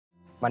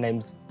My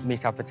name's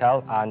Meetal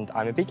Patel and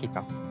I'm a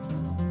beekeeper.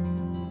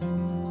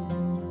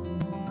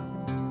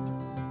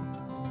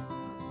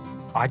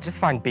 I just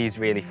find bees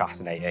really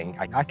fascinating.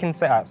 I can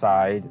sit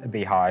outside a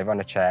beehive on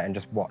a chair and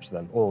just watch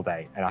them all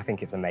day, and I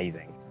think it's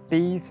amazing.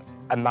 Bees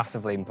are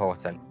massively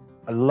important.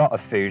 A lot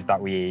of food that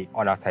we eat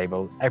on our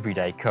table every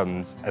day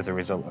comes as a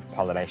result of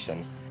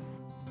pollination.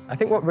 I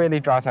think what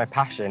really drives my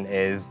passion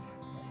is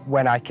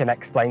when I can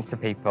explain to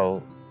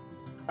people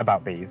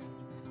about bees.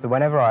 So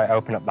whenever I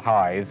open up the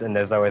hives and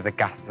there's always a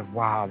gasp of,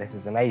 wow, this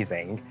is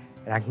amazing,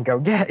 and I can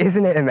go, yeah,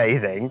 isn't it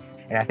amazing?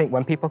 And I think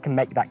when people can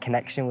make that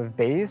connection with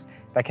bees,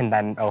 they can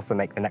then also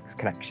make the next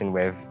connection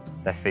with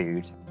their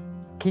food.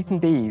 Keeping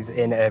bees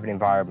in an urban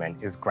environment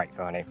is great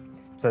for honey.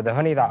 So the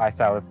honey that I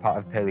sell as part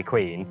of Pearly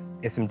Queen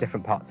is from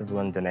different parts of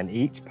London, and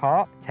each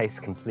part tastes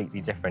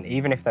completely different.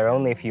 Even if they're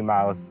only a few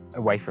miles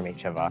away from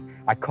each other,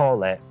 I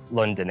call it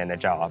London in a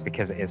jar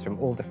because it is from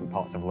all different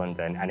parts of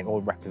London and it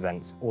all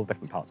represents all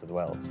different parts of the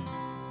world.